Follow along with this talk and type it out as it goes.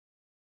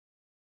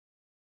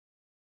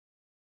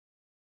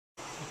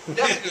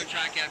definitely go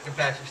try Captain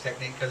Patrick's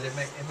technique because it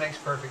makes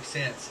perfect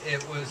sense.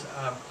 It was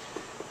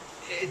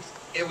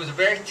a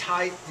very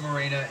tight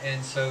marina,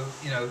 and so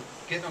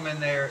getting them in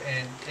there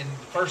and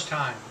the first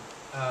time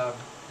that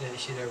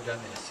she'd ever done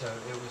this, so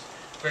it was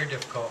very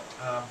difficult.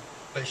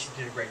 But she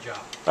did a great job.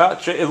 Well,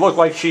 it looked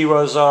like she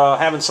was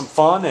having some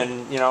fun,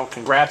 and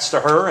congrats to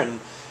her. And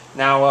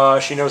now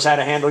she knows how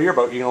to handle your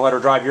boat. You gonna let her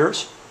drive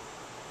yours?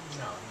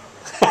 No,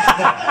 not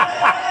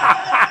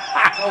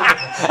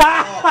really.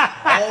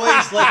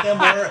 Always let them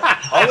learn.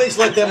 Always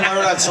let them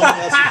learn on someone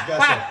else's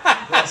vessel.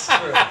 That's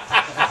true.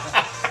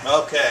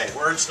 Okay,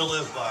 words to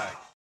live by.